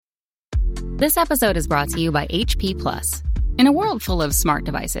This episode is brought to you by HP Plus. In a world full of smart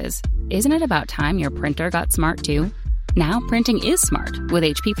devices, isn't it about time your printer got smart too? Now printing is smart with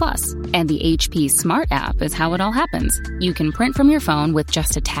HP Plus, and the HP Smart app is how it all happens. You can print from your phone with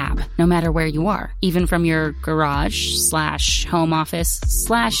just a tap, no matter where you are, even from your garage/home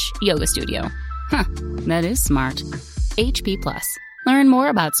office/yoga studio. Huh, that is smart. HP Plus. Learn more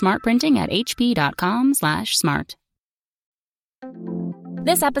about smart printing at hp.com/smart.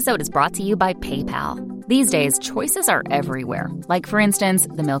 This episode is brought to you by PayPal. These days, choices are everywhere. Like, for instance,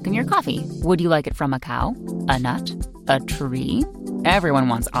 the milk in your coffee. Would you like it from a cow, a nut, a tree? Everyone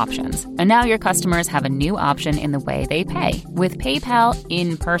wants options. And now your customers have a new option in the way they pay with PayPal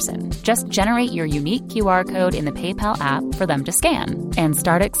in person. Just generate your unique QR code in the PayPal app for them to scan and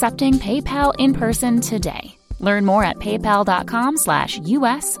start accepting PayPal in person today. Learn more at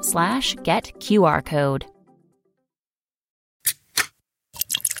paypal.com/us/getQRcode.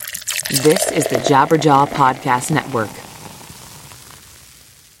 This is the Jabberjaw Podcast Network.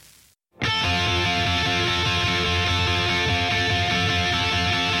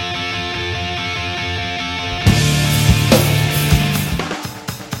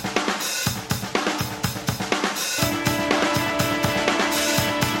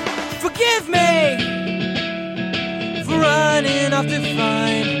 Forgive me for running off to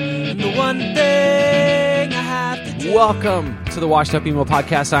find the one thing I have to do. Welcome to the Washed Up Emo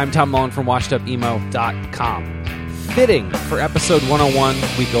Podcast. I'm Tom Mullen from washedupemo.com. Fitting for episode 101,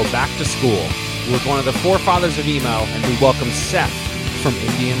 we go back to school with one of the forefathers of emo, and we welcome Seth from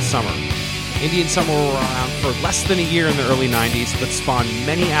Indian Summer. Indian Summer were around for less than a year in the early 90s, but spawned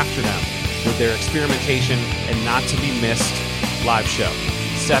many after them with their experimentation and not-to-be-missed live show.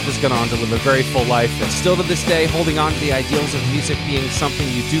 Seth has gone on to live a very full life, and still to this day holding on to the ideals of music being something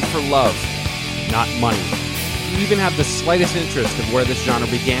you do for love, not money. If you even have the slightest interest of where this genre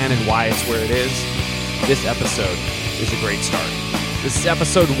began and why it's where it is, this episode is a great start. This is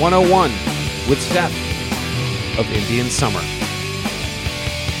episode 101 with Seth of Indian Summer.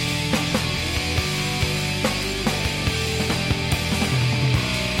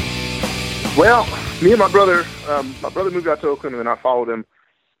 Well, me and my brother moved out to Oakland, and then I followed him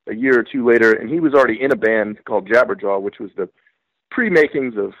a year or two later, and he was already in a band called Jabberjaw, which was the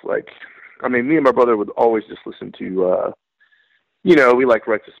pre-makings of, like, I mean, me and my brother would always just listen to, we liked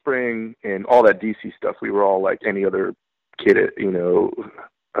Rites of Spring and all that DC stuff. We were all like any other kid, who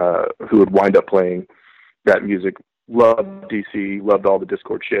would wind up playing that music. Loved DC, loved all the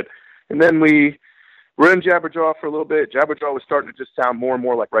Discord shit. And then we were in Jabberjaw for a little bit. Jabberjaw was starting to just sound more and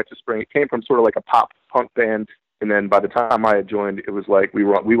more like Rites of Spring. It came from sort of like a pop punk band. And then by the time I had joined, it was like we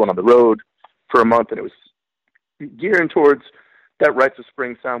went on the road for a month, and it was gearing towards that Rites of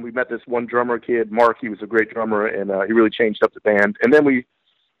Spring sound. We met this one drummer kid, Mark. He was a great drummer, and he really changed up the band. And then we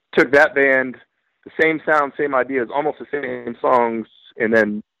took that band, the same sound, same ideas, almost the same songs, and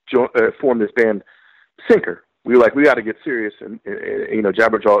then formed this band, Sinker. We were like, we got to get serious, and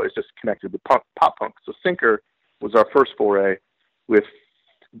Jabberjaw is just connected with pop punk. So Sinker was our first foray with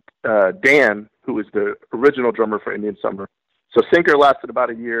Dan, who was the original drummer for Indian Summer. So Sinker lasted about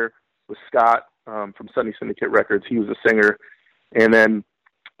a year with Scott from Sunny Syndicate Records. He was a singer. And then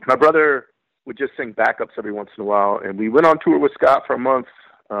my brother would just sing backups every once in a while. And we went on tour with Scott for a month.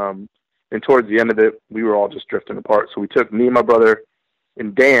 And towards the end of it, we were all just drifting apart. So we took me, my brother,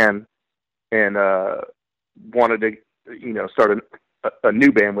 and Dan, and wanted to, start a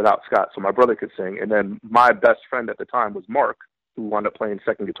new band without Scott so my brother could sing. And then my best friend at the time was Mark, who wound up playing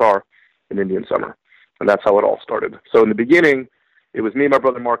second guitar in Indian Summer. And that's how it all started. So in the beginning, it was me, my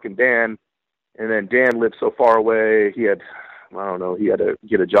brother, Mark, and Dan. And then Dan lived so far away, he had to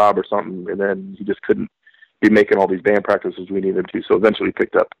get a job or something, and then he just couldn't be making all these band practices we needed him to. So eventually he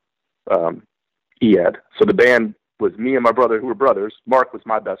picked up EAD. So the band was me and my brother, who were brothers. Mark was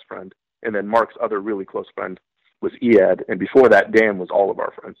my best friend. And then Mark's other really close friend was EAD. And before that, Dan was all of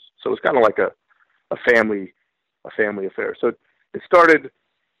our friends. So it was kind of like a family affair. So it started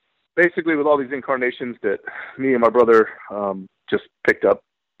basically with all these incarnations that me and my brother just picked up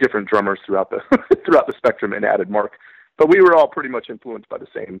different drummers throughout the throughout the spectrum and added Mark. But we were all pretty much influenced by the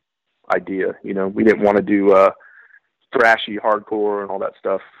same idea. We didn't want to do thrashy hardcore and all that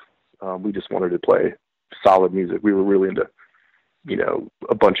stuff. We just wanted to play solid music. We were really into,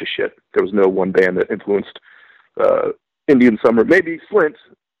 a bunch of shit. There was no one band that influenced Indian Summer. Maybe Flint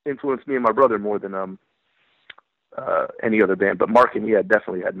influenced me and my brother more than any other band. But Mark and he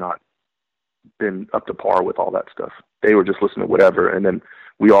definitely had not been up to par with all that stuff. They were just listening to whatever, and then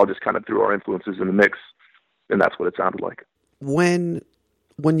we all just kind of threw our influences in the mix, and that's what it sounded like. When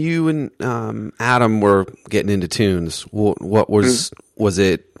you and Adam were getting into tunes, what was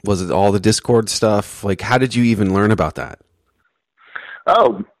it Was it all the Discord stuff? Like, how did you even learn about that?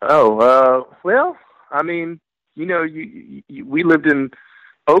 Well, I mean, you know, we lived in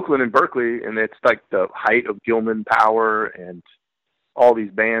Oakland and Berkeley, and it's like the height of Gilman Power and all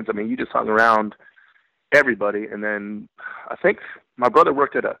these bands. I mean, you just hung around everybody. And then I think my brother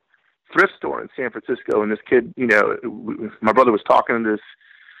worked at a thrift store in San Francisco, and this kid, you know, my brother was talking to this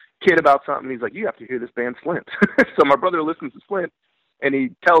kid about something. He's like, you have to hear this band Slint. So my brother listens to Slint, and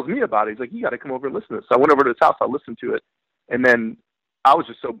he tells me about it. He's like, you got to come over and listen to it. So I went over to his house. I listened to it, and then I was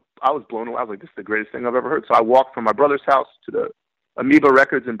blown away. I was like, this is the greatest thing I've ever heard. So I walked from my brother's house to the Amoeba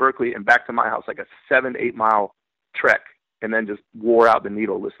Records in Berkeley and back to my house, like a 7-8 mile trek, and then just wore out the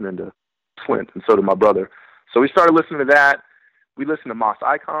needle listening to Slint, and so did my brother. So we started listening to that. We listened to Moss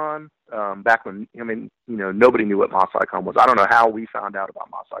Icon back when, I mean, you know, nobody knew what Moss Icon was. I don't know how we found out about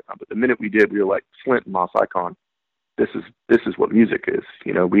Moss Icon, but the minute we did, we were like, Slint and Moss Icon, this is what music is.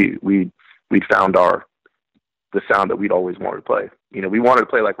 You know, we found the sound that we'd always wanted to play. You know, we wanted to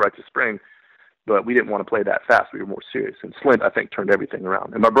play like Rites of Spring, but we didn't want to play that fast. We were more serious. And Slint, I think, turned everything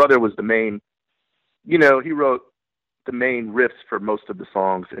around. And my brother was the main, you know, he wrote the main riffs for most of the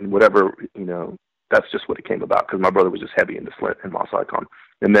songs, and whatever, you know, that's just what it came about, because my brother was just heavy into Slint and Moss Icon.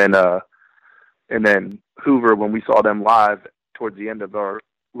 And then Hoover, when we saw them live towards the end of our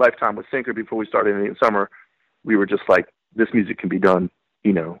lifetime with Sinker, before we started Indian Summer, we were just like, this music can be done,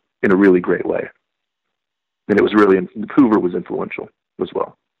 you know, in a really great way. And it was really, Hoover was influential as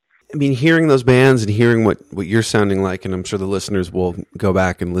well. I mean, hearing those bands and hearing what you're sounding like, and I'm sure the listeners will go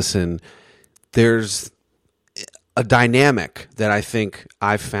back and listen, there's a dynamic that I think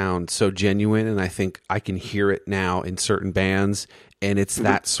I've found so genuine, and I think I can hear it now in certain bands, and it's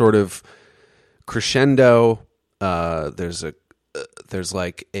that sort of crescendo. There's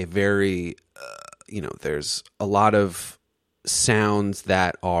like a very, you know, there's a lot of sounds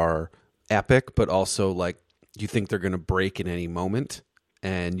that are epic, but also like you think they're going to break in any moment,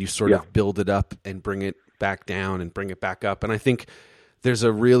 and you sort of build it up and bring it back down and bring it back up. And I think there's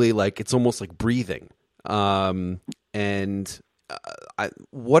a really, like, it's almost like breathing. What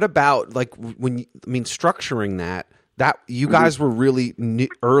about, like, structuring that you guys were really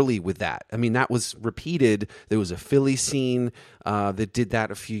early with that. I mean, that was repeated. There was a Philly scene that did that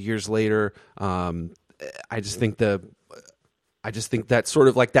a few years later. I just think that sort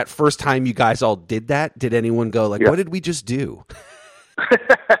of like that first time you guys all did that, did anyone go like, what did we just do?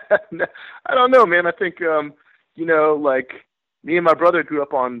 I don't know, man. I think, you know, like, me and my brother grew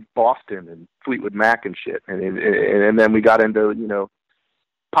up on Boston and Fleetwood Mac and shit. And then we got into, you know,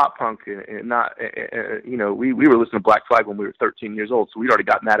 pop punk and not, you know, we were listening to Black Flag when we were 13 years old. So we'd already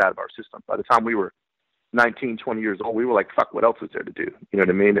gotten that out of our system. By the time we were 19, 20 years old, we were like, fuck, what else is there to do? You know what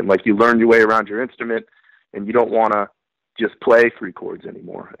I mean? And like, you learn your way around your instrument, and you don't want to just play 3 chords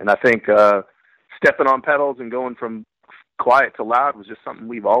anymore. And I think, stepping on pedals and going from quiet to loud was just something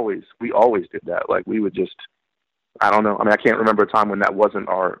we always did that. Like, we would just, I don't know. I mean, I can't remember a time when that wasn't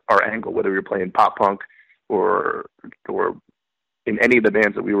our angle, whether we were playing pop punk or in any of the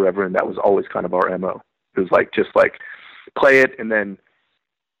bands that we were ever in. That was always kind of our MO. It was like, just like play it and then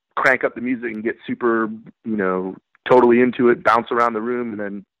crank up the music and get super, you know, totally into it, bounce around the room, and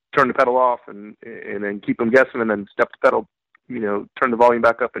then turn the pedal off and then keep them guessing, and then step the pedal, you know, turn the volume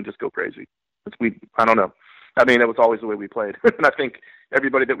back up and just go crazy. I don't know. I mean, that was always the way we played. And I think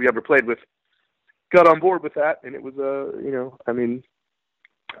everybody that we ever played with got on board with that, and it was, you know, I mean,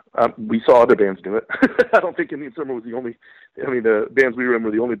 we saw other bands do it. I don't think Indian Summer was the only, I mean, the bands we were in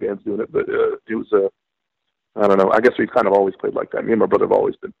were the only bands doing it, but it was, I don't know. I guess we've kind of always played like that. Me and my brother have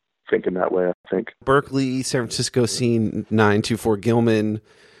always been thinking that way, I think. Berkeley, San Francisco scene, 924 Gilman.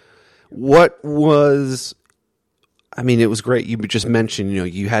 What was, I mean, it was great. You just mentioned, you know,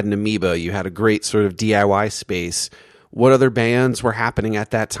 you had an Amoeba, you had a great sort of DIY space. What other bands were happening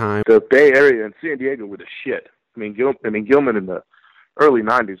at that time? The Bay Area and San Diego were the shit. I mean, Gilman in the early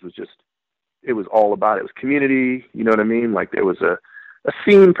 90s was just, it was all about it. It was community, you know what I mean? Like, there was a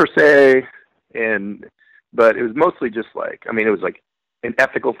scene per se, but it was mostly just like, I mean, it was like an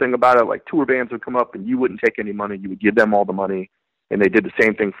ethical thing about it. Like, tour bands would come up and you wouldn't take any money. You would give them all the money, and they did the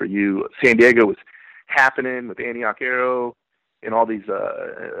same thing for you. San Diego was happening with Antioch Arrow and all these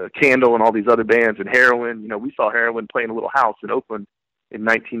Candle and all these other bands, and Heroin. You know, we saw Heroin playing a little house in Oakland in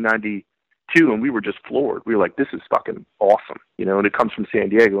 1992, and we were just floored. We were like, this is fucking awesome, you know, and it comes from San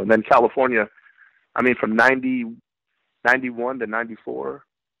Diego. And then California, I mean, from 91 to 94,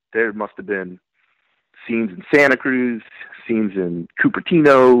 there must have been scenes in Santa Cruz, scenes in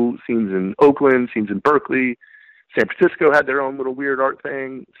Cupertino, scenes in Oakland, scenes in Berkeley. San Francisco had their own little weird art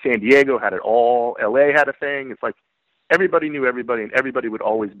thing. San Diego had it all. LA had a thing. It's like everybody knew everybody, and everybody would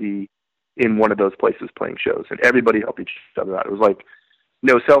always be in one of those places playing shows, and everybody helped each other out. It was like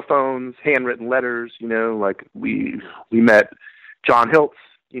no cell phones, handwritten letters, like we met John Hiltz,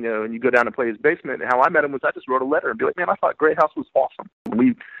 and you go down and play his basement. And how I met him was I just wrote a letter and be like, man, I thought Great House was awesome.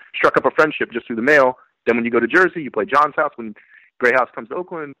 We struck up a friendship just through the mail. Then when you go to Jersey, you play John's house. When Great House comes to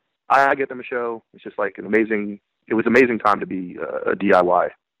Oakland, I get them a show. It's just like it was amazing time to be a DIY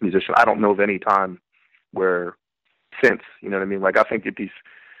musician. I don't know of any time where since, you know what I mean? Like I think that these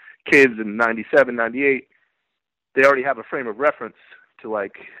kids in 97, 98, they already have a frame of reference to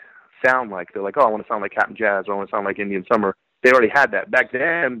like sound like. They're like, oh, I want to sound like Captain Jazz, or I want to sound like Indian Summer. They already had that. Back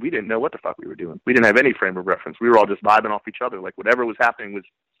then, we didn't know what the fuck we were doing. We didn't have any frame of reference. We were all just vibing off each other. Like whatever was happening was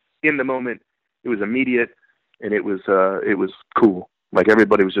in the moment. It was immediate, and it was cool. Like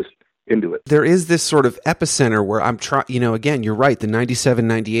everybody was just into it. There is this sort of epicenter where I'm trying, again, you're right. The 97,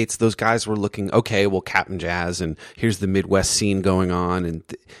 98s, those guys were looking, okay, well, Captain Jazz, and here's the Midwest scene going on.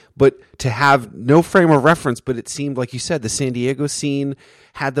 But to have no frame of reference, but it seemed, like you said, the San Diego scene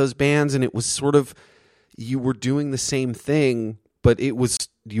had those bands, and it was sort of, you were doing the same thing, but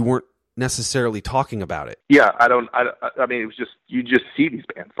you weren't necessarily talking about it. Yeah, I mean, it was just, you just see these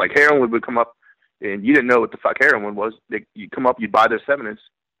bands. Like Heroin would come up, and you didn't know what the fuck Heroin was. You'd come up, you'd buy their 7-inch,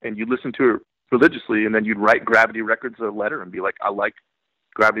 and you'd listen to it religiously, and then you'd write Gravity Records a letter and be like, I like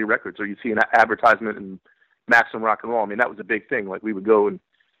Gravity Records. Or you'd see an advertisement in Maximum Rock and Roll. I mean, that was a big thing. Like we would go and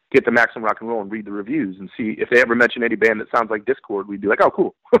get the Maximum Rock and Roll and read the reviews and see if they ever mention any band that sounds like Discord. We'd be like, oh,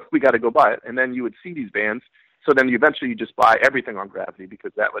 cool, we got to go buy it. And then you would see these bands. So then eventually you just buy everything on Gravity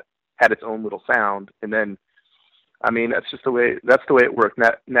because that had its own little sound. And then, I mean, that's the way it worked.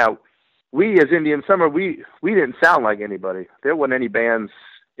 Now we as Indian Summer, we didn't sound like anybody. There wasn't any bands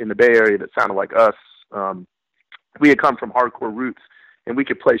in the Bay Area that sounded like us. We had come from hardcore roots, and we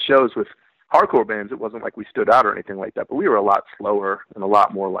could play shows with hardcore bands. It wasn't like we stood out or anything like that, but we were a lot slower and a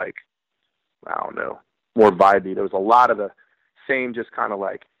lot more like, I don't know, more vibey. There was a lot of the same just kind of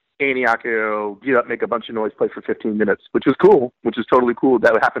like Aniak Arrow, get up, make a bunch of noise, play for 15 minutes, which is cool, which is totally cool.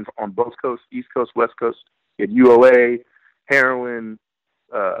 That would happen on both coasts, East Coast, West Coast. You had UOA, Heroin,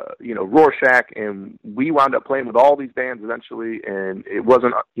 Rorschach, and we wound up playing with all these bands eventually, and it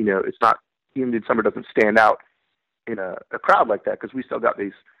wasn't, it's not, Indian Summer doesn't stand out in a crowd like that because we still got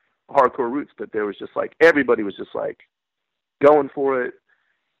these hardcore roots, but there was just like, everybody was just like going for it.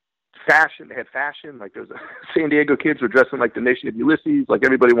 Fashion, they had fashion, like there was San Diego kids were dressing like the Nation of Ulysses, like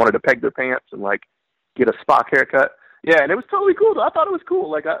everybody wanted to peg their pants and like get a Spock haircut. Yeah, and it was totally cool. I thought it was cool.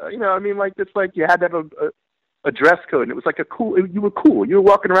 Like, like it's like you had to have a dress code, and it was like you were cool. You were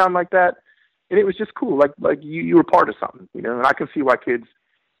walking around like that, and it was just cool. Like you were part of something, and I can see why kids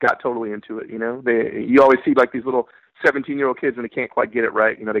got totally into it. You always see like these little 17-year-old kids, and they can't quite get it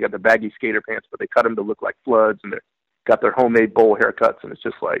right. They got the baggy skater pants, but they cut them to look like Floods, and they got their homemade bowl haircuts, and it's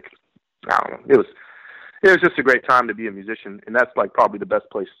just like, I don't know. It was just a great time to be a musician, and that's like probably the best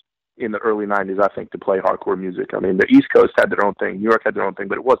place in the early 90s, I think, to play hardcore music. I mean, the East Coast had their own thing, New York had their own thing,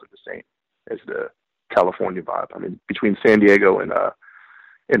 but it wasn't the same as the California vibe. I mean, between San Diego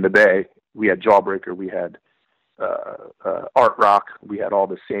and the Bay, we had Jawbreaker, we had art rock, we had all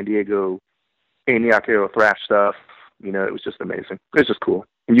the San Diego Aniak Arrow thrash stuff. It was just amazing. It was just cool,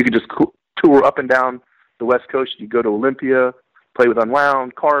 and you could just tour up and down the West Coast. You go to Olympia, play with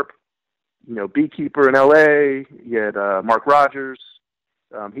Unwound, Carp, Beekeeper in L.A. You had Mark Rogers.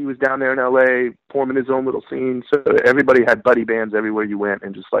 He was down there in L.A. forming his own little scene. So everybody had buddy bands everywhere you went,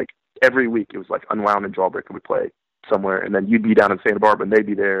 and just like every week it was like Unwound and Jawbreaker would play somewhere, and then you'd be down in Santa Barbara and they'd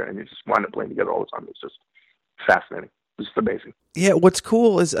be there, and you just wind up playing together all the time. It was just fascinating. It was just amazing. Yeah, what's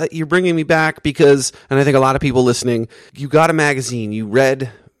cool is you're bringing me back because, and I think a lot of people listening, you got a magazine, you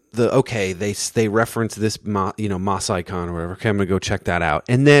read they reference this Moss Icon or whatever. Okay, I'm gonna go check that out,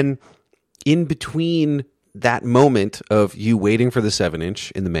 and then in between that moment of you waiting for the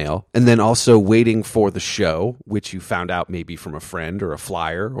 7-inch in the mail and then also waiting for the show, which you found out maybe from a friend or a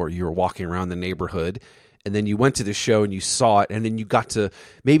flyer, or you were walking around the neighborhood and then you went to the show and you saw it, and then you got to,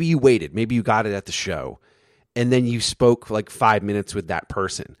 maybe you waited, maybe you got it at the show, and then you spoke like 5 minutes with that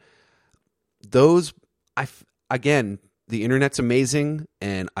person. Again, the internet's amazing,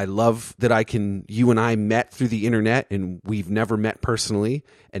 and I love that you and I met through the internet, and we've never met personally,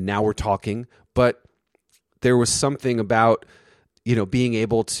 and now we're talking. But there was something about, being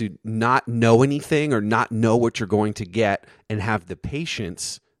able to not know anything or not know what you're going to get and have the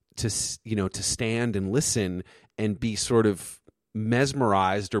patience to stand and listen and be sort of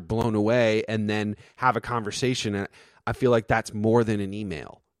mesmerized or blown away and then have a conversation. And I feel like that's more than an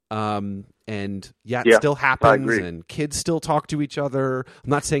email. And it still happens, and kids still talk to each other. I'm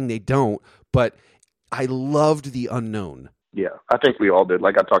not saying they don't, but I loved the unknown. Yeah, I think we all did.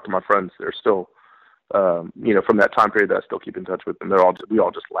 Like, I talked to my friends. They're still, from that time period that I still keep in touch with them. We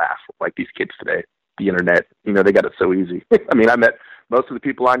all just laugh. Like, these kids today, the internet, they got it so easy. I mean, I met most of the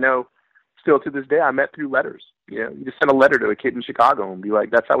people I know still to this day, I met through letters. You just send a letter to a kid in Chicago and be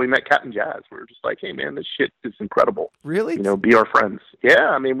like, that's how we met Captain Jazz. We're just like, hey, man, this shit is incredible. Really? Be our friends. Yeah,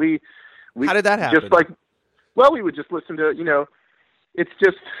 I mean, we how did that happen? Just like, we would just listen to, it's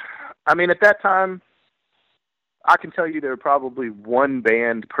just, I mean, at that time, I can tell you there were probably one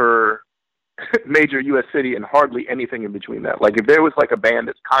band per major U.S. city and hardly anything in between that. Like, if there was like a band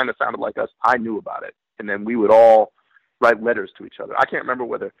that kind of sounded like us, I knew about it. And then we would all write letters to each other. I can't remember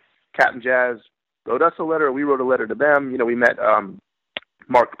whether Captain Jazz wrote us a letter or we wrote a letter to them. We met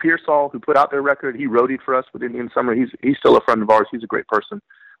Mark Pearsall, who put out their record. He roadied for us with Indian Summer. He's still a friend of ours. He's a great person.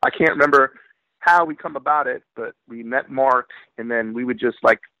 I can't remember how we come about it, but we met Mark, and then we would just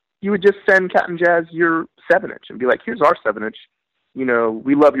you would just send Captain Jazz your 7-inch and be like, here's our 7-inch.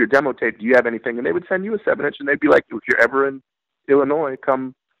 We love your demo tape. Do you have anything? And they would send you a 7-inch, and they'd be like, if you're ever in Illinois,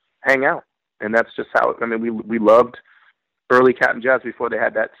 come hang out. And that's just how, we loved early Captain Jazz. Before they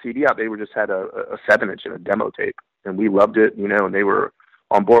had that CD out, they just had a 7-inch and a demo tape, and we loved it, and they were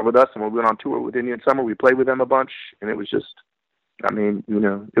on board with us. And when we went on tour with Indian Summer, we played with them a bunch, and it was just,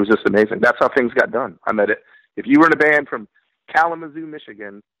 it was just amazing. That's how things got done. I met it. If you were in a band from Kalamazoo,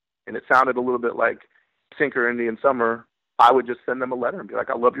 Michigan, and it sounded a little bit like Sinker Indian Summer, I would just send them a letter and be like,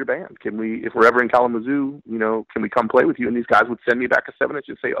 I love your band. Can we, if we're ever in Kalamazoo, can we come play with you? And these guys would send me back a 7-inch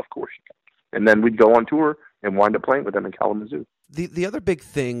and say, of course you can. And then we'd go on tour and wind up playing with them in Kalamazoo. The other big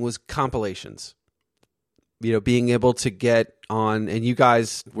thing was compilations. Being able to get on, and you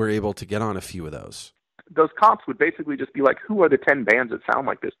guys were able to get on a few of those. Those comps would basically just be like, who are the 10 bands that sound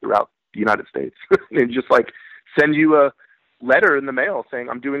like this throughout the United States? And just like send you a letter in the mail saying,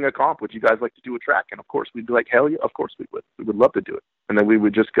 I'm doing a comp. Would you guys like to do a track? And of course we'd be like, hell yeah, of course we would. We would love to do it. And then we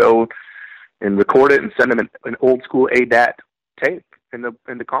would just go and record it and send them an old school ADAT tape, and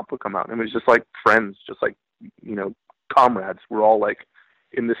the comp would come out. And it was just like friends, just like, comrades. We're all like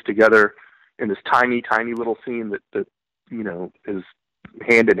in this together in this tiny, tiny little scene that is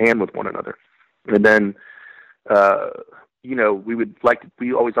hand in hand with one another. And then,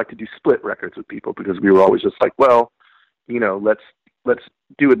 we always like to do split records with people, because we were always just like, well, let's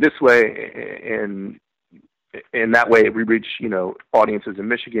do it this way. And that way we reach, audiences in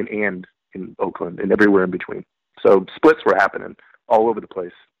Michigan and in Oakland and everywhere in between. So splits were happening all over the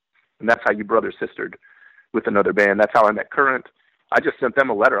place. And that's how you brother-sistered with another band. That's how I met Current. I just sent them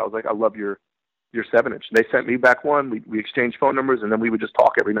a letter. I was like, I love your 7-inch. They sent me back one. We exchanged phone numbers, and then we would just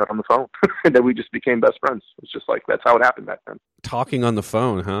talk every night on the phone. And then we just became best friends. It's just like, that's how it happened back then. Talking on the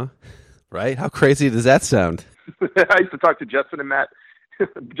phone, huh? Right? How crazy does that sound? I used to talk to Justin and Matt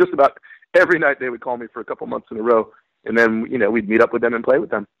just about every night. They would call me for a couple months in a row. And then, we'd meet up with them and play with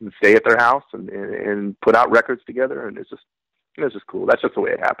them and stay at their house and put out records together. And it's just cool. That's just the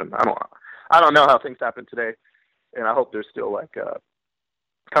way it happened. I don't know how things happen today. And I hope there's still like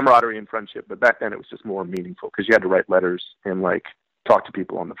camaraderie and friendship. But back then it was just more meaningful, because you had to write letters and like talk to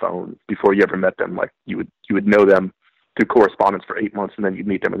people on the phone before you ever met them. Like you would know them through correspondence for 8 months, and then you'd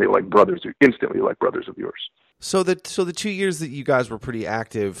meet them and they were like brothers, or instantly like brothers of yours. So the 2 years that you guys were pretty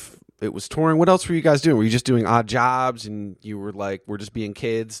active, it was touring. What else were you guys doing? Were you just doing odd jobs, and you were like, we're just being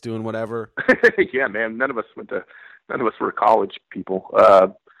kids doing whatever? Yeah, man. None of us were college people.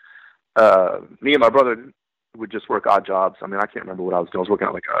 Me and my brother would just work odd jobs. I mean, I can't remember what I was doing. I was working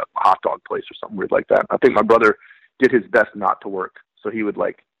at like a hot dog place or something weird like that. I think my brother did his best not to work. So he would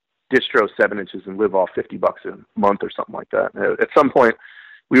like distro 7-inches and live off $50 a month or something like that. At some point,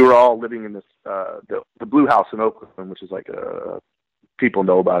 we were all living in this, the Blue House in Oakland, which is like people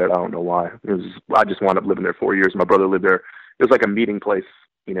know about it. I don't know why. I just wound up living there 4 years. My brother lived there. It was like a meeting place,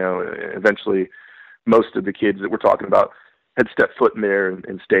 eventually most of the kids that we're talking about had stepped foot in there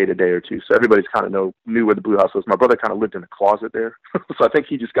and stayed a day or two. So everybody's kind of knew where the Blue House was. My brother kind of lived in a closet there. So I think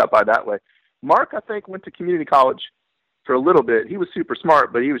he just got by that way. Mark, I think, went to community college for a little bit. He was super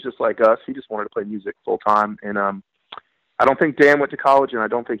smart, but he was just like us. He just wanted to play music full time. And I don't think Dan went to college, and I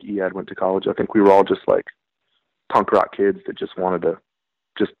don't think Ead went to college. I think we were all just like punk rock kids that just wanted to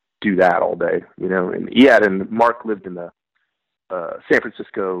just do that all day, And Ead and Mark lived in the San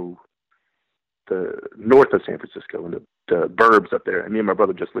Francisco, the north of San Francisco, and the burbs up there. And me and my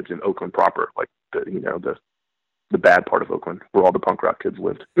brother just lived in Oakland proper, like the bad part of Oakland, where all the punk rock kids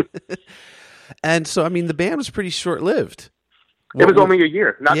lived. And so, I mean, the band was pretty short-lived. It was only a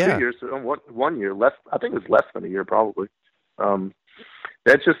year, not 2 Yeah. years. 1 year, less. I think it was less than a year, probably.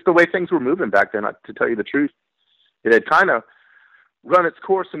 That's just the way things were moving back then. To tell you the truth, it had kind of run its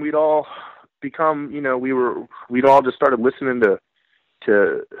course, and we'd all become, we'd all just started listening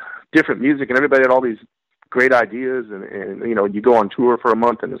to different music, and everybody had all these great ideas, and you go on tour for a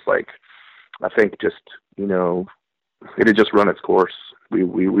month, and it's like, I think just, it had just run its course. We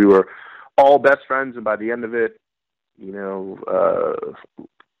were all best friends, and by the end of it, we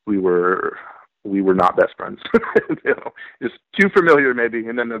were not best friends. Just too familiar maybe.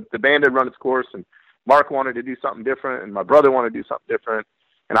 And then the band had run its course, and Mark wanted to do something different, and my brother wanted to do something different,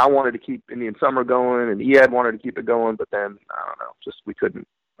 and I wanted to keep Indian Summer going, and Ed wanted to keep it going, but then I don't know, just we couldn't.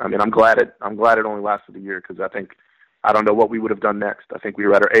 I mean, I'm glad it only lasted a year, because I don't know what we would have done next. I think we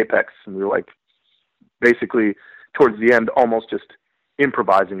were at our apex, and we were like basically towards the end almost just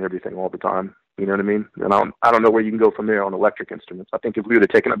improvising everything all the time. You know what I mean? And I don't know where you can go from there on electric instruments. I think if we would have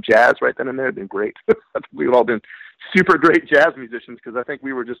taken up jazz right then and there, it'd been great. I think we would all been super great jazz musicians, because I think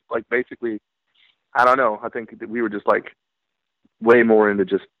we were just like basically, I don't know. I think that we were just like way more into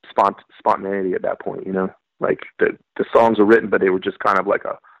just spontaneity at that point. Like the songs were written, but they were just kind of like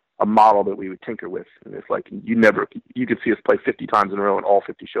a model that we would tinker with. And it's like you could see us play 50 times in a row, and all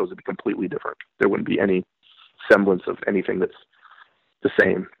 50 shows would be completely different. There wouldn't be any semblance of anything that's the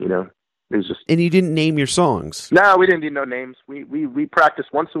same. It was just. And you didn't name your songs? No, we didn't need no names. We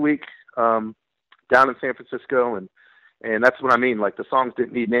practiced once a week down in San Francisco, and that's what I mean. Like the songs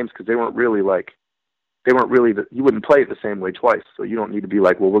didn't need names, because they weren't really you wouldn't play it the same way twice. So you don't need to be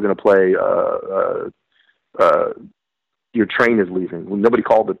like, well, we're going to play Your Train Is Leaving. Well, nobody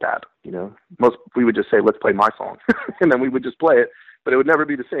called it that. We would just say, let's play my song, and then we would just play it. But it would never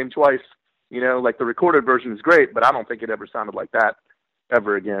be the same twice. Like the recorded version is great, but I don't think it ever sounded like that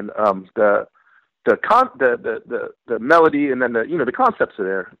ever again. The melody, and then the concepts are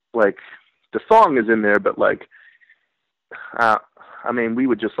there. Like the song is in there, but like, we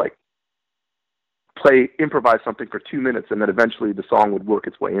would just like improvise something for 2 minutes, and then eventually the song would work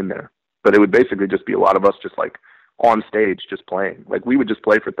its way in there. But it would basically just be a lot of us just like on stage, just playing. Like we would just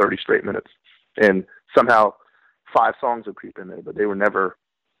play for 30 straight minutes, and somehow 5 songs would creep in there, but they were never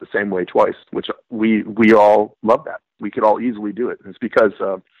the same way twice, which we all loved that. We could all easily do it. And it's because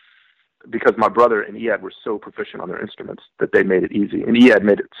my brother and Ed were so proficient on their instruments that they made it easy. And Ed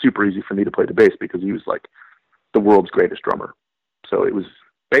made it super easy for me to play the bass, because he was like the world's greatest drummer. So it was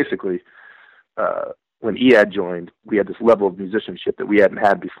basically, when Ed joined, we had this level of musicianship that we hadn't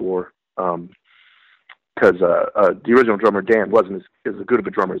had before. Because the original drummer, Dan, wasn't as good of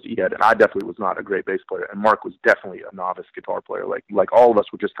a drummer as Ed, and I definitely was not a great bass player, and Mark was definitely a novice guitar player. Like all of us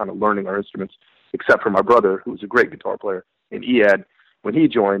were just kind of learning our instruments, except for my brother, who was a great guitar player. And Ed, when he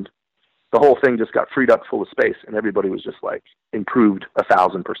joined, the whole thing just got freed up full of space, and everybody was just like improved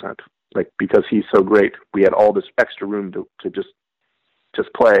 1,000%. Like, because he's so great, we had all this extra room to just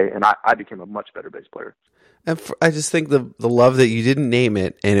play, and I became a much better bass player. And I just think the love that you didn't name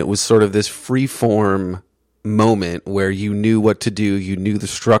it, and it was sort of this free form moment where you knew what to do, you knew the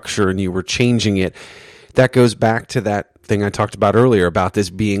structure, and you were changing it. That goes back to that thing I talked about earlier about this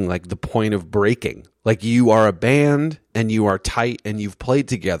being like the point of breaking. Like you are a band and you are tight and you've played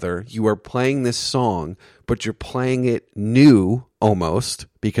together. You are playing this song, but you're playing it new almost,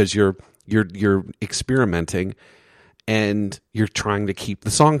 because you're experimenting and you're trying to keep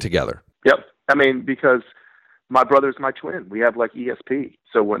the song together. Yep. Because my brother's my twin. We have like ESP.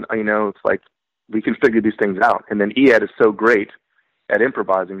 So when, it's like we can figure these things out. And then Ed is so great at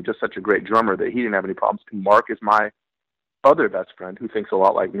improvising, just such a great drummer, that he didn't have any problems. And Mark is my other best friend who thinks a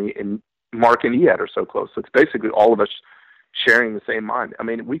lot like me. And Mark and Ed are so close. So it's basically all of us sharing the same mind.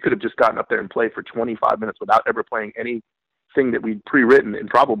 We could have just gotten up there and played for 25 minutes without ever playing anything that we'd pre-written, and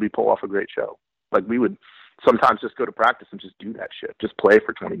probably pull off a great show. Like we would sometimes just go to practice and just do that shit. Just play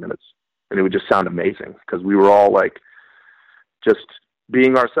for 20 minutes. And it would just sound amazing, because we were all like just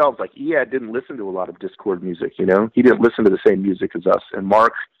being ourselves. Like Ed didn't listen to a lot of Discord music, he didn't listen to the same music as us. And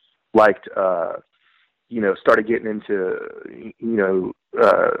Mark liked, started getting into,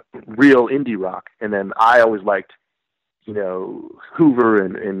 real indie rock. And then I always liked, Hoover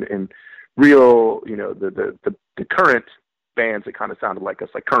and real, the current bands that kind of sounded like us,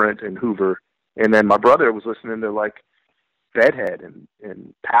 like Current and Hoover. And then my brother was listening to like Bedhead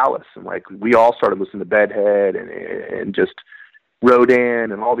and Palace, and like we all started listening to Bedhead and just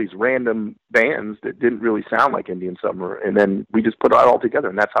Rodan and all these random bands that didn't really sound like Indian Summer, and then we just put it all together,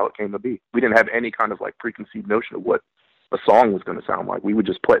 and that's how it came to be. We didn't have any kind of like preconceived notion of what a song was going to sound like. We would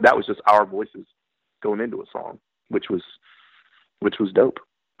just play. That was just our voices going into a song, which was dope.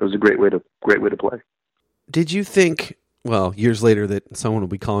 It was a great way to play. Did you think, well, years later, that someone will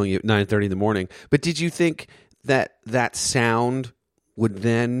be calling you at 9:30 in the morning, but did you think that sound would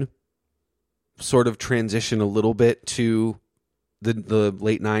then sort of transition a little bit to the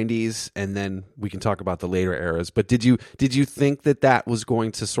late 90s, and then we can talk about the later eras. But did you think that was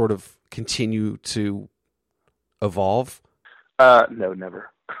going to sort of continue to evolve? No,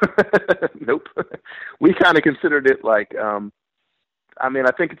 never. Nope. We kind of considered it like, I mean,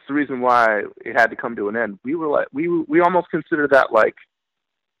 I think it's the reason why it had to come to an end. We were like, we almost considered that like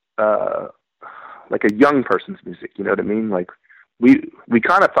a young person's music. You know what I mean? Like we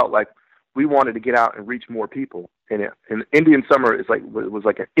kind of felt like we wanted to get out and reach more people. And Indian Summer was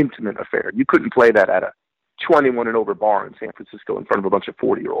like an intimate affair. You couldn't play that at a 21 and over bar in San Francisco in front of a bunch of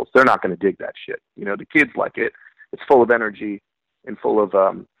 40-year-olds. They're not going to dig that shit. You know, the kids like it. It's full of energy and full of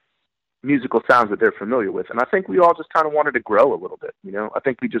musical sounds that they're familiar with. And I think we all just kind of wanted to grow a little bit. You know, I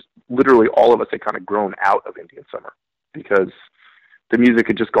think we just literally all of us had kind of grown out of Indian Summer because the music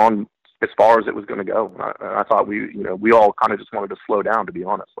had just gone as far as it was going to go. And I thought we all kind of just wanted to slow down, to be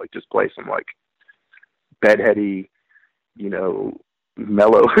honest, like just play some like bedheady, you know,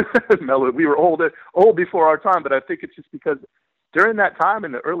 mellow. We were old before our time, but I think it's just because during that time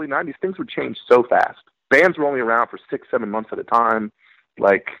in the early 90s, things would change so fast. Bands were only around for 6-7 months at a time.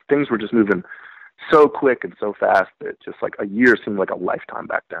 Like things were just moving so quick and so fast that just like a year seemed like a lifetime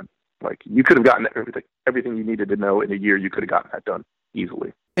back then. Like you could have gotten everything you needed to know in a year. You could have gotten that done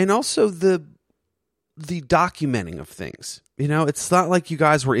easily. And also the documenting of things. You know, it's not like you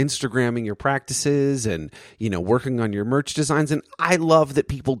guys were Instagramming your practices and, you know, working on your merch designs. And I love that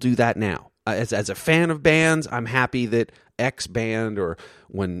people do that now. As a fan of bands, I'm happy that X band or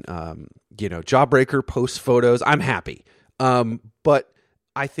when, you know, Jawbreaker posts photos, I'm happy. But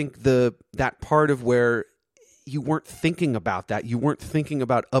I think that part of where you weren't thinking about that, you weren't thinking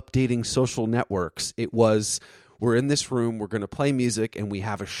about updating social networks. It was, we're in this room, we're going to play music, and we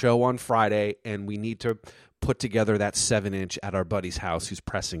have a show on Friday, and we need to put together that 7-inch at our buddy's house who's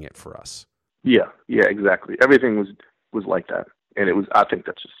pressing it for us. Yeah, exactly. Everything was like that. And it was, I think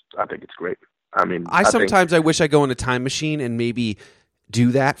it's great. I mean, I wish I go in a time machine and maybe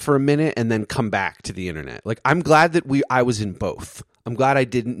do that for a minute and then come back to the internet. Like, I'm glad that I was in both. I'm glad I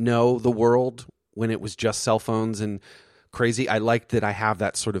didn't know the world when it was just cell phones and crazy. I like that I have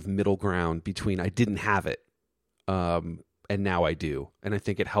that sort of middle ground between I didn't have it, and now I do. And I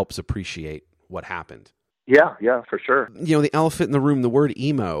think it helps appreciate what happened. Yeah, for sure. You know, the elephant in the room, the word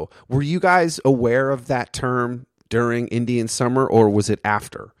emo. Were you guys aware of that term during Indian Summer, or was it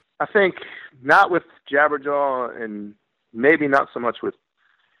after? I think not with Jabberjaw, and maybe not so much with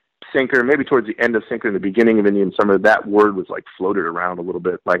Sinker. Maybe towards the end of Sinker and the beginning of Indian Summer, that word was like floated around a little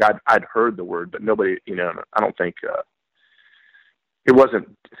bit. Like I'd heard the word, but nobody, you know, I don't think it wasn't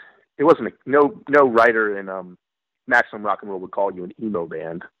no writer in Maximum Rock and Roll would call you an emo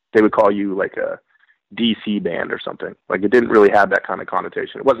band. They would call you like a DC band or something. Like it didn't really have that kind of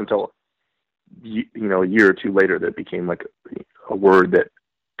connotation. It wasn't until a year or two later that it became like a word that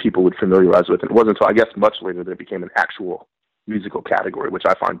people would familiarize with. And it wasn't until I guess much later that it became an actual musical category, which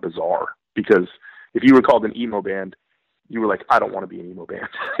I find bizarre, because if you were called an emo band, you were like, I don't want to be an emo band.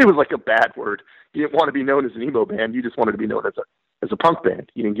 It was like a bad word. You didn't want to be known as an emo band. You just wanted to be known as a punk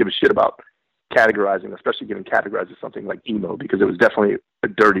band. You didn't give a shit about categorizing, especially getting categorized as something like emo, because it was definitely a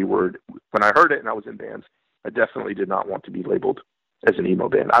dirty word. When I heard it and I was in bands, I definitely did not want to be labeled as an emo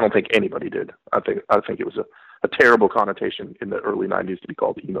band. I don't think anybody did. I think it was a terrible connotation in the early 90s to be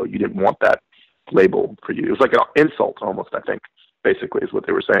called emo. You didn't want that label for you. It was like an insult almost, I think, basically is what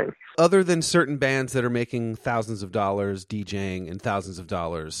they were saying. Other than certain bands that are making thousands of dollars DJing and thousands of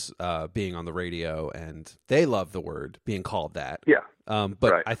dollars being on the radio, and they love the word being called that. Yeah. But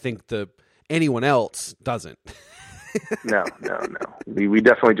right. I think anyone else doesn't. No. We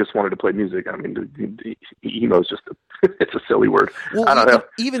definitely just wanted to play music. I mean, the emo is just it's a silly word. Well, I don't know.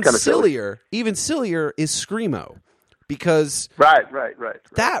 Even sillier is screamo, because right.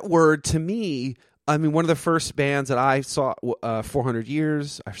 That word to me, I mean, one of the first bands that I saw, 400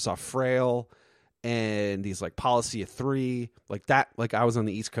 Years, I saw Frail, and these like Policy of 3, like that. Like I was on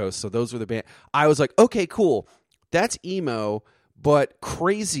the East Coast, so those were the band. I was like, okay, cool, that's emo, but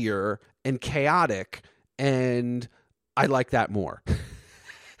crazier and chaotic, and I like that more.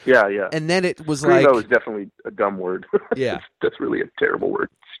 Yeah. And then it was screamo, like... Screamo is definitely a dumb word. Yeah. That's really a terrible word,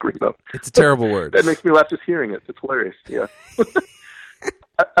 screamo. It's a terrible word. That makes me laugh just hearing it. It's hilarious, yeah.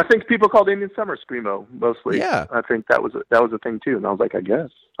 I think people called Indian Summer screamo, mostly. Yeah. I think that was a thing, too. And I was like, I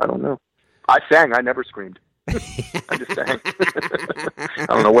guess. I don't know. I sang. I never screamed. I just sang. I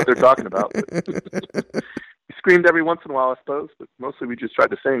don't know what they're talking about. We screamed every once in a while, I suppose, but mostly we just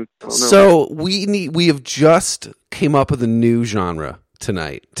tried to sing. So we have just came up with a new genre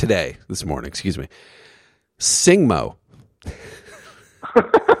this morning, excuse me. Singmo.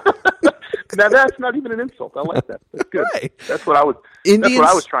 Now that's not even an insult. I like that. That's good. Right. That's what I was. Indian, that's what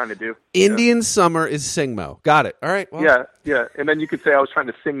I was trying to do. Indian summer is sing mo. Got it. All right. Well. Yeah. And then you could say I was trying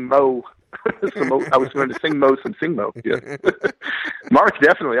to sing mo. I was trying to sing mo some sing mo. Yeah. Mark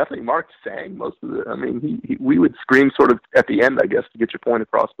definitely. I think Mark sang most of it. I mean, we would scream sort of at the end, I guess, to get your point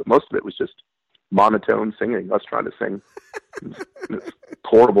across. But most of it was just monotone singing. Us trying to sing. It's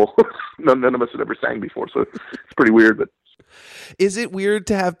horrible. None of us had ever sang before, so it's pretty weird. But is it weird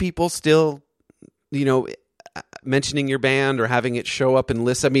to have people still, mentioning your band or having it show up in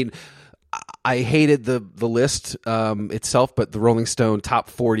lists? I mean, I hated the list itself, but the Rolling Stone top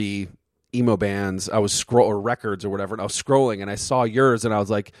 40 emo bands, I was or records or whatever, and I was scrolling and I saw yours, and I was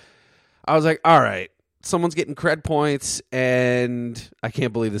like, all right, someone's getting cred points, and I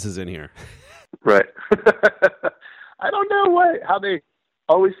can't believe this is in here. Right. I don't know how they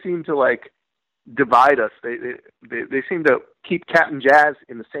always seem to like divide us. They seem to keep Captain Jazz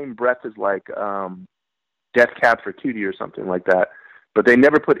in the same breath as like Death Cab for Cutie or something like that, but they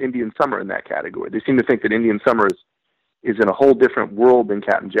never put Indian Summer in that category. They seem to think that Indian Summer is in a whole different world than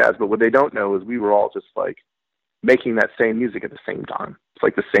Captain Jazz, but what they don't know is we were all just like making that same music at the same time. It's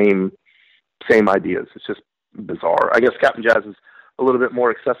like the same ideas. It's just bizarre. I guess Captain Jazz is a little bit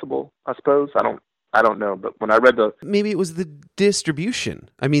more accessible, I suppose. I don't know, but when I read maybe it was the distribution.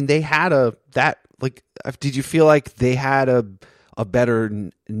 I mean, they had did you feel like they had a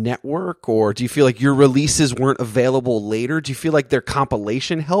better network, or do you feel like your releases weren't available later? Do you feel like their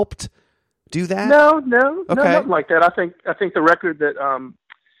compilation helped do that? No, okay. Nothing like that. I think the record that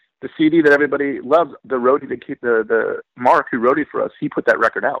the CD that everybody loves, the roadie that the Mark who roadied for us, he put that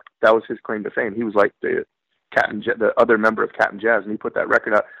record out. That was his claim to fame. He was like the other member of Captain Jazz, and he put that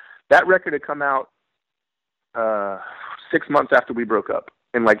record out. That record had come out 6 months after we broke up,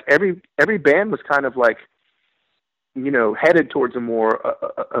 and like every band was kind of like, headed towards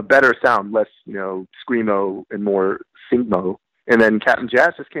a better sound, less screamo and more singmo. And then Captain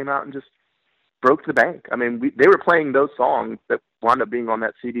Jazz just came out and just broke the bank. I mean, they were playing those songs that wound up being on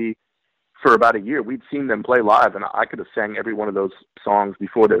that CD for about a year. We'd seen them play live, and I could have sang every one of those songs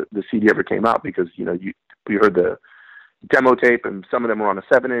before the CD ever came out, because we heard the demo tape, and some of them were on a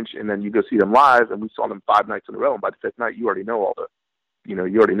 7-inch, and then you go see them live, and we saw them 5 nights in a row. And by the fifth night, you already know all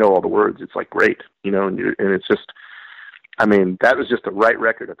the words. It's like great, and it's just, I mean, that was just the right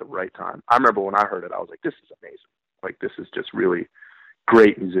record at the right time. I remember when I heard it, I was like, this is amazing. Like, this is just really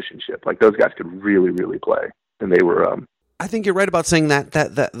great musicianship. Like, those guys could really, really play, and they were. I think you're right about saying that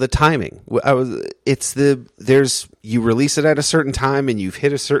the timing. You release it at a certain time, and you've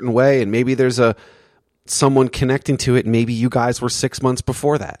hit a certain way, and maybe there's someone connecting to it. And maybe you guys were 6 months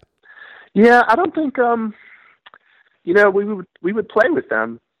before that. Yeah, I don't think. We would play with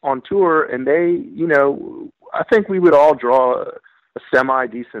them on tour, and they, I think we would all draw a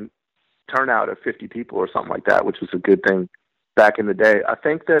semi-decent turnout of 50 people or something like that, which was a good thing back in the day. I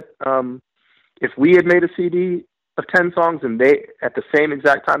think that if we had made a CD of 10 songs and they, at the same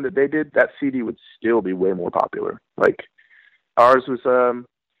exact time that they did, that CD would still be way more popular. Like, ours was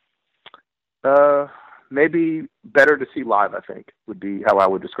maybe better to see live, I think, would be how I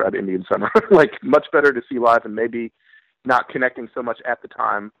would describe Indian Summer. Like, much better to see live, and maybe not connecting so much at the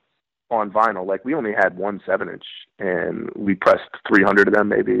time on vinyl. Like, we only had one 7-inch, and we pressed 300 of them,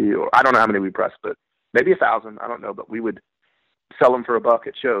 maybe, or I don't know how many we pressed, but maybe 1,000. I don't know, but we would sell them for $1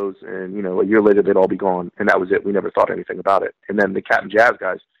 at shows, and a year later they'd all be gone, and that was it. We never thought anything about it. And then the Captain Jazz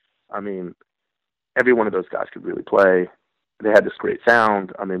guys, I mean, every one of those guys could really play. They had this great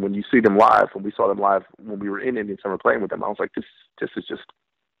sound. I mean, when you see them live, when we saw them live when we were in Indian Summer playing with them, I was like, this is just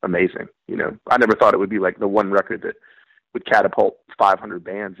amazing. I never thought it would be like the one record that would catapult 500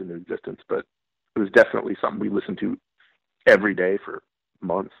 bands into existence, but it was definitely something we listened to every day for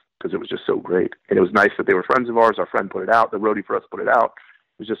months because it was just so great. And it was nice that they were friends of ours. Our friend put it out. The roadie for us put it out.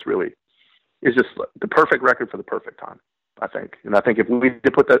 It was just it's just the perfect record for the perfect time, I think. And I think if we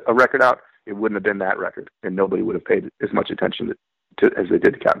did put a record out, it wouldn't have been that record, and nobody would have paid as much attention to as they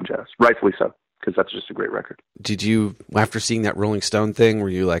did to Captain Jazz. Rightfully so, because that's just a great record. Did you, after seeing that Rolling Stone thing, were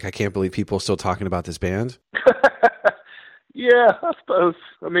you like, I can't believe people are still talking about this band? Yeah, I suppose.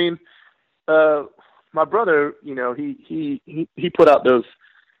 I mean, my brother, he put out those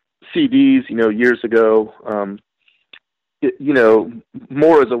CDs, years ago,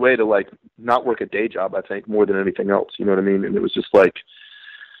 more as a way to like not work a day job, I think, more than anything else. You know what I mean? And it was just like,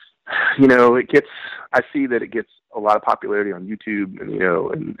 I see that it gets a lot of popularity on YouTube,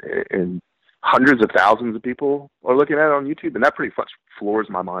 and hundreds of thousands of people are looking at it on YouTube, and that pretty much floors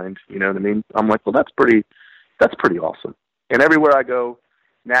my mind. You know what I mean? I'm like, well, that's pretty awesome. And everywhere I go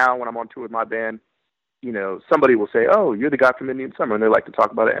now, when I'm on tour with my band, somebody will say, "Oh, you're the guy from Indian Summer," and they like to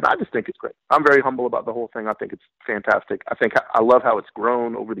talk about it. And I just think it's great. I'm very humble about the whole thing. I think it's fantastic. I love how it's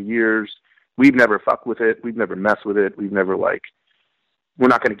grown over the years. We've never fucked with it. We've never messed with it. We've never we're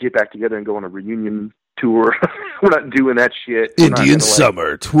not going to get back together and go on a reunion tour. We're not doing that shit. Indian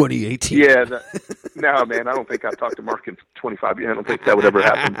Summer 2018. Yeah. No, man, I don't think I've talked to Mark in 25 years. I don't think that would ever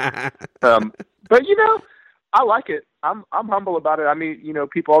happen. But, I like it. I'm humble about it. I mean,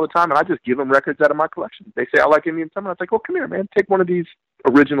 people all the time, and I just give them records out of my collection. They say, I like Indian Summer. I was like, well, come here, man. Take one of these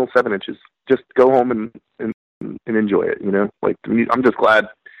original 7-inches. Just go home and enjoy it, I'm just glad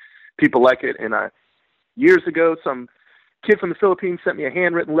people like it. And years ago, some kid from the Philippines sent me a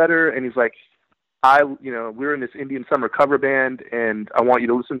handwritten letter, and he's like, we're in this Indian Summer cover band, and I want you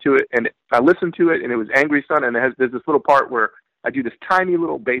to listen to it. And I listened to it, and it was Angry Sun, and there's this little part where I do this tiny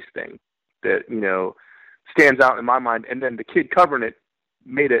little bass thing that, stands out in my mind. And then the kid covering it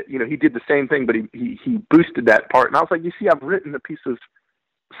made it, he did the same thing, but he boosted that part. And I was like, you see, I've written a piece of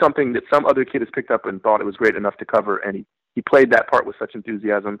something that some other kid has picked up and thought it was great enough to cover, and he played that part with such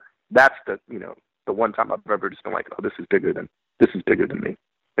enthusiasm. That's the one time I've ever just been like, oh, this is bigger than me.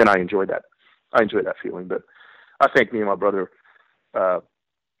 And I enjoy that. I enjoy that feeling. But I think me and my brother,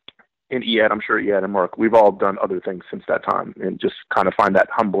 and Iad, I'm sure Iad and Mark, we've all done other things since that time, and just kind of find that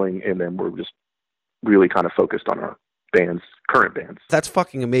humbling. And then we're just really kind of focused on our current bands. That's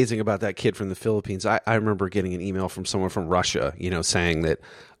fucking amazing about that kid from the Philippines. I remember getting an email from someone from Russia, saying that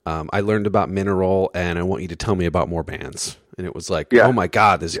I learned about Mineral and I want you to tell me about more bands. And it was like, oh my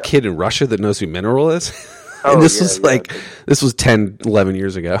God, there's a kid in Russia that knows who Mineral is? And this was 10, 11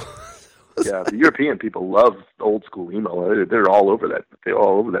 years ago. Yeah, the European people love old school emo. They're all over that. They're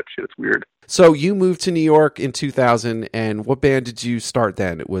all over that shit. It's weird. So you moved to New York in 2000, and what band did you start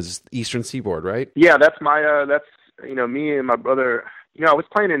then? It was Eastern Seaboard, right? Yeah, that's my, me and my brother. I was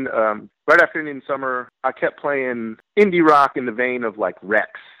playing in, right after Indian Summer, I kept playing indie rock in the vein of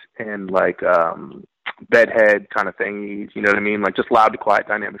Rex and Bedhead kind of thing. You know what I mean? Just loud to quiet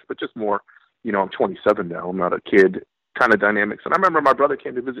dynamics, but just more, I'm 27 now. I'm not a kid kind of dynamics. And I remember my brother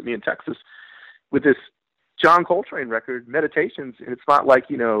came to visit me in Texas with this John Coltrane record, Meditations, and it's not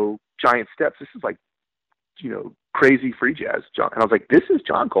Giant Steps. This is crazy free jazz. And I was like, this is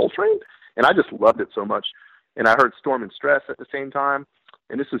John Coltrane? And I just loved it so much. And I heard Storm and Stress at the same time,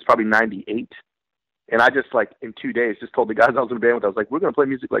 and this was probably 98. And I just in 2 days just told the guys I was in a band with, I was like, we're going to play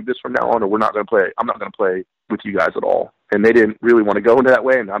music like this from now on, or I'm not going to play with you guys at all. And they didn't really want to go into that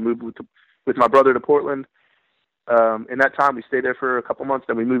way. And I moved with my brother to Portland. In that time, we stayed there for a couple months.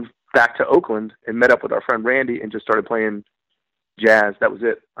 Then we moved back to Oakland and met up with our friend Randy and just started playing jazz. That was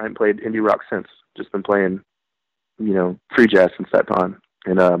it. I haven't played indie rock since. Just been playing, free jazz since that time.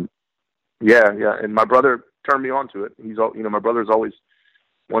 And and my brother turned me on to it. He's all, my brother's always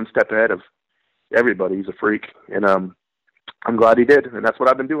one step ahead of everybody. He's a freak, and I'm glad he did. And that's what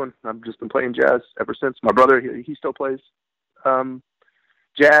I've been doing. I've just been playing jazz ever since. My brother, he still plays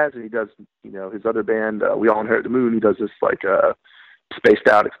jazz, and he does, his other band, We All Inherit the Moon. He does this spaced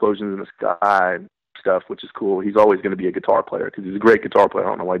out explosions in the sky stuff, which is cool. He's always going to be a guitar player because he's a great guitar player. I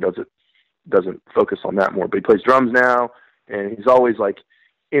don't know why he doesn't focus on that more, but he plays drums now, and he's always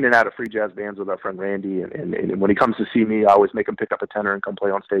in and out of free jazz bands with our friend Randy. And when he comes to see me, I always make him pick up a tenor and come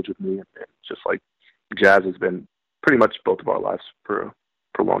play on stage with me. And just jazz has been pretty much both of our lives for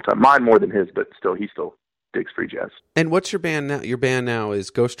a long time. Mine more than his, but he still digs free jazz. And what's your band now? Your band now is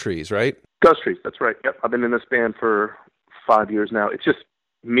Ghost Trees, right? Ghost Trees, that's right. Yep, I've been in this band for 5 years now. It's just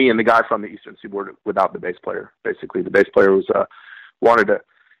me and the guy from the Eastern Seaboard without the bass player. Basically, the bass player was wanted to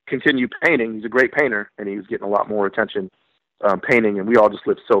continue painting. He's a great painter, and he was getting a lot more attention painting, and we all just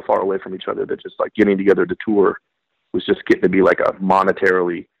lived so far away from each other that just getting together to tour was just getting to be a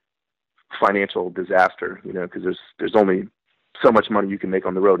monetarily financial disaster, because there's only so much money you can make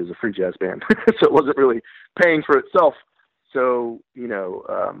on the road as a free jazz band. So it wasn't really paying for itself. So, he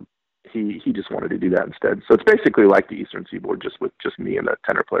just wanted to do that instead. So it's basically like the Eastern Seaboard, just with just me and the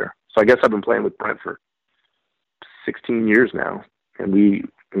tenor player. So I guess I've been playing with Brent for 16 years now. And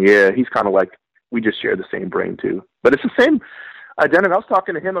he's kind of we just share the same brain too. But it's the same identity. I was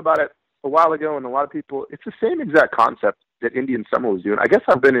talking to him about it a while ago, and a lot of people, it's the same exact concept that Indian Summer was doing. I guess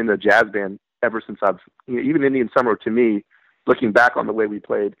I've been in a jazz band ever since even Indian Summer, to me, looking back on the way we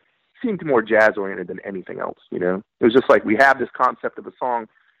played, seemed more jazz oriented than anything else. It was just we have this concept of a song,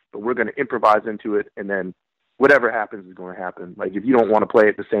 but we're going to improvise into it, and then whatever happens is going to happen. If you don't want to play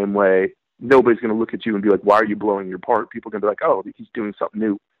it the same way, nobody's going to look at you and be like, why are you blowing your part? People are going to be like, oh, he's doing something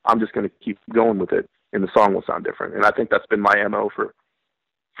new. I'm just going to keep going with it, and the song will sound different. And I think that's been my MO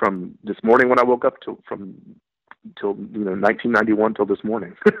from this morning when I woke up till 1991 till this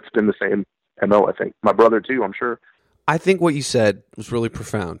morning. It's been the same MO, I think. My brother, too, I'm sure. I think what you said was really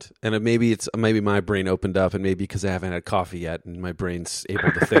profound, and maybe my brain opened up, and maybe because I haven't had coffee yet, and my brain's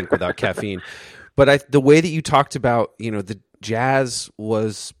able to think without caffeine. But the way that you talked about, the jazz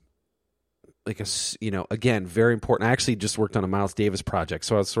was like again, very important. I actually just worked on a Miles Davis project,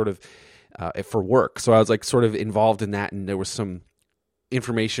 so I was sort of for work, so I was like sort of involved in that, and there was some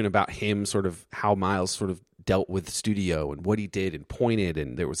information about him, sort of how Miles sort of dealt with studio and what he did and pointed,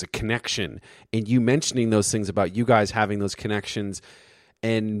 and there was a connection, and you mentioning those things about you guys having those connections,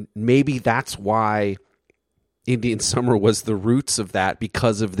 and maybe that's why Indian Summer was the roots of that,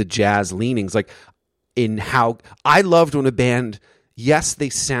 because of the jazz leanings. Like, in how I loved when a band, yes, they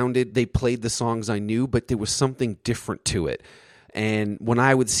played the songs I knew, but there was something different to it. And when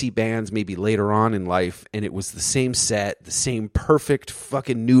I would see bands maybe later on in life, and it was the same set, the same perfect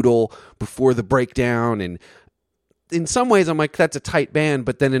fucking noodle before the breakdown, and in some ways I'm like, that's a tight band,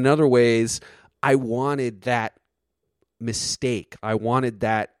 but then in other ways I wanted that mistake. I wanted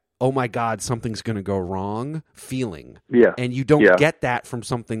that, oh my God, something's going to go wrong feeling. Yeah. And you don't get that from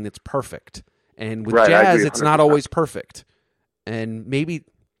something that's perfect. And with right, jazz, it's not always perfect. And maybe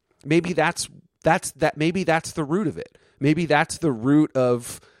that's the root of it. Maybe that's the root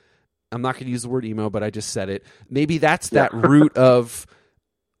of, I'm not going to use the word emo, but I just said it. Maybe that's that root of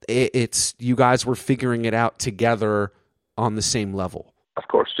it's you guys were figuring it out together on the same level. Of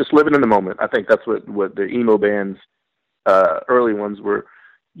course, just living in the moment. I think that's what the emo bands, early ones were,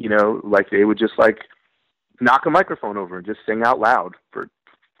 like they would just like knock a microphone over and just sing out loud for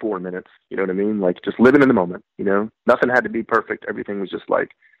 4 minutes. You know what I mean? Like just living in the moment, Nothing had to be perfect. Everything was just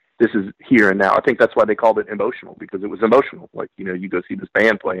like, this is here and now. I think that's why they called it emotional, because it was emotional. Like, you go see this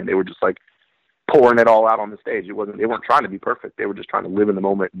band play and they were just like pouring it all out on the stage. They weren't trying to be perfect. They were just trying to live in the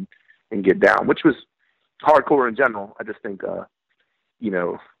moment and get down, which was hardcore in general. I just think, I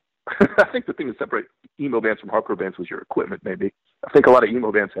think the thing that separates emo bands from hardcore bands was your equipment, maybe. I think a lot of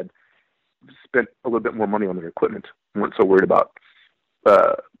emo bands had spent a little bit more money on their equipment and weren't so worried about,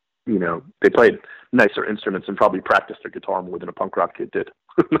 they played nicer instruments and probably practiced their guitar more than a punk rock kid did.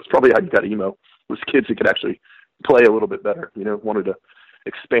 That's probably how you got emo, was kids who could actually play a little bit better, wanted to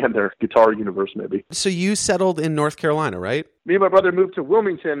expand their guitar universe maybe. So you settled in North Carolina, right? Me and my brother moved to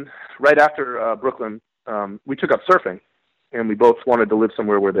Wilmington right after Brooklyn. We took up surfing, and we both wanted to live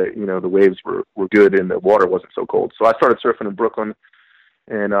somewhere where the waves were good and the water wasn't so cold. So I started surfing in Brooklyn,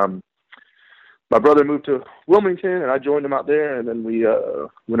 and my brother moved to Wilmington, and I joined him out there, and then we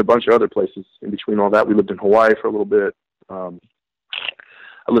went a bunch of other places in between all that. We lived in Hawaii for a little bit.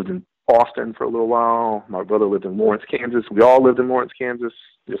 I lived in Austin for a little while. My brother lived in Lawrence, Kansas. We all lived in Lawrence, Kansas.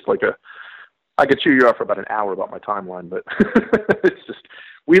 Just like I could chew you out for about an hour about my timeline, but it's just,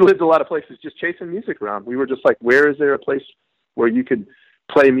 we lived a lot of places just chasing music around. We were just like, where is there a place where you could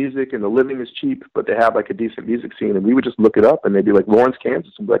play music and the living is cheap, but they have like a decent music scene? And we would just look it up, and they'd be like, Lawrence,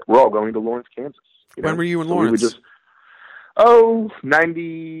 Kansas. And be like, we're all going to Lawrence, Kansas. When were you in Lawrence? We would just,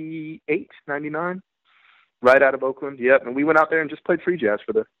 98, 99. Right out of Oakland, yep. And we went out there and just played free jazz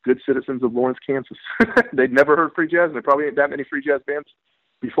for the good citizens of Lawrence, Kansas. They'd never heard free jazz, and there probably ain't that many free jazz bands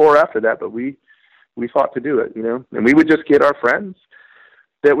before or after that, but we fought to do it, And we would just get our friends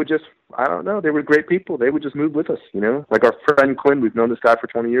that would just, I don't know, they were great people. They would just move with us, Like our friend Quinn, we've known this guy for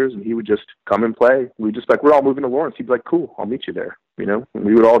 20 years, and he would just come and play. We just like, we're all moving to Lawrence. He'd be like, cool, I'll meet you there, And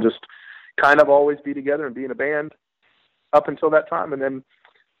we would all just kind of always be together and be in a band up until that time. And then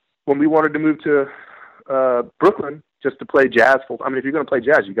when we wanted to move to Brooklyn just to play jazz if you're going to play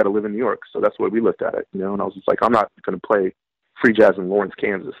jazz, you got to live in New York. So that's the way we looked at it, And I was just like, I'm not going to play free jazz in Lawrence,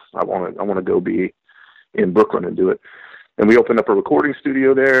 Kansas. I want to go be in Brooklyn and do it. And we opened up a recording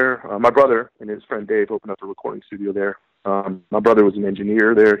studio there. My brother and his friend Dave opened up a recording studio there. My brother was an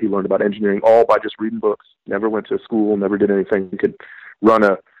engineer there. He learned about engineering all by just reading books. Never went to school, never did anything. He could run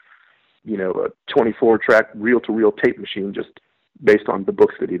a 24-track reel-to-reel tape machine just based on the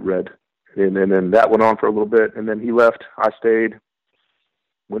books that he'd read. And then that went on for a little bit, and then he left. I stayed,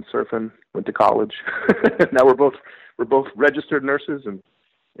 went surfing, went to college. Now we're both registered nurses and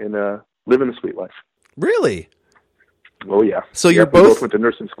living the sweet life. Really? Oh yeah. So we both went to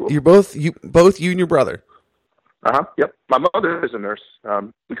nursing school. You and your brother. Yep. My mother is a nurse.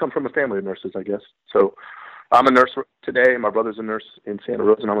 We come from a family of nurses, I guess. So I'm a nurse today. My brother's a nurse in Santa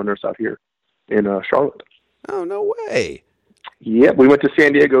Rosa, and I'm a nurse out here in Charlotte. Oh, no way. Yeah, we went to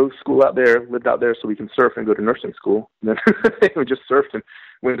San Diego, school out there, lived out there so we can surf and go to nursing school. And then we just surfed and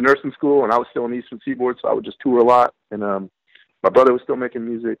went to nursing school, and I was still in the Eastern Seaboard, so I would just tour a lot. And my brother was still making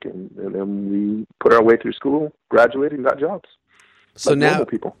music, and then we put our way through school, graduated, and got jobs. So like now, normal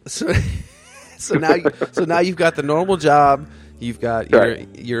people. So now you've got the normal job. You've got Right.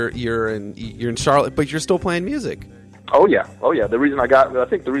 you're in Charlotte, but you're still playing music. Oh yeah. The reason I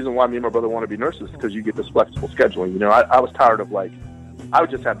think the reason why me and my brother want to be nurses is because you get this flexible scheduling. You know, I was tired of I would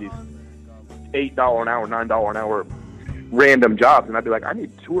just have these $8 an hour, $9 an hour random jobs, and I'd be like, I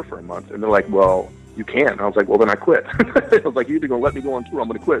need to tour for a month, and they're like, well, you can't. And I was like, well, then I quit. I was like, you're either gonna let me go on tour, I'm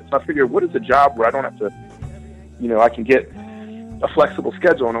gonna quit. So I figured, what is a job where I don't have to, you know, I can get a flexible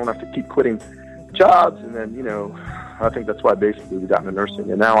schedule and I don't have to keep quitting jobs. And then, you know, I think that's why basically we got into nursing.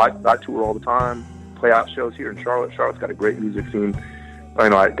 And now I tour all the time, play out shows here in Charlotte. Charlotte's got a great music scene. I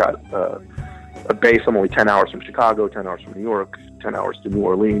know I got a base. I'm only 10 hours from Chicago, 10 hours from New York, 10 hours to New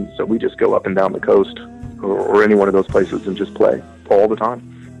Orleans. So we just go up and down the coast or any one of those places and just play all the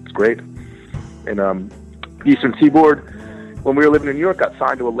time. It's great. And Eastern Seaboard, when we were living in New York, got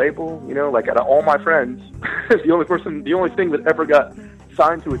signed to a label. You know, like out of all my friends, the only thing that ever got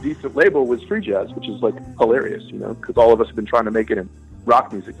signed to a decent label was free jazz, which is like hilarious, you know, because all of us have been trying to make it in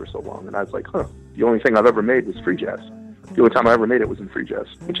rock music for so long. And I was like, the only thing I've ever made was free jazz. The only time I ever made it was in free jazz,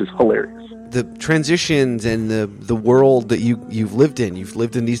 which is hilarious. The transitions and the world that you've lived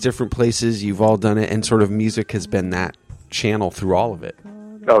in these different places, you've all done it, and sort of music has been that channel through all of it.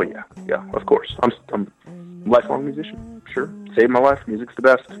 Oh yeah, of course. I'm a lifelong musician, sure. Saved my life. Music's the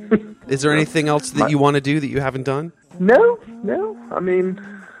best. Is there anything else that you want to do that you haven't done? No. I mean,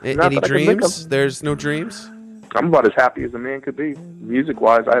 any dreams? There's no dreams? I'm about as happy as a man could be.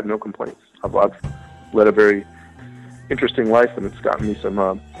 Music-wise, I have no complaints. I've led a very interesting life, and it's gotten me some,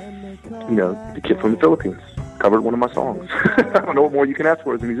 you know, the kid from the Philippines covered one of my songs. I don't know what more you can ask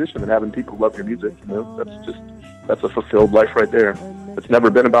for as a musician than having people love your music. You know, that's a fulfilled life right there. It's never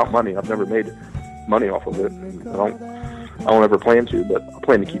been about money. I've never made money off of it. I don't ever plan to, but I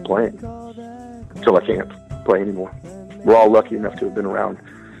plan to keep playing until I can't play anymore. We're all lucky enough to have been around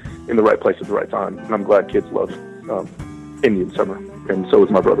in the right place at the right time, and I'm glad kids love Indian Summer, and so is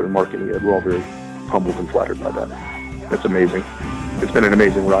my brother Mark and Ed. We're all very humbled and flattered by that. It's amazing. It's been an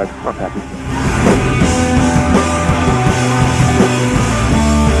amazing ride. I'm happy.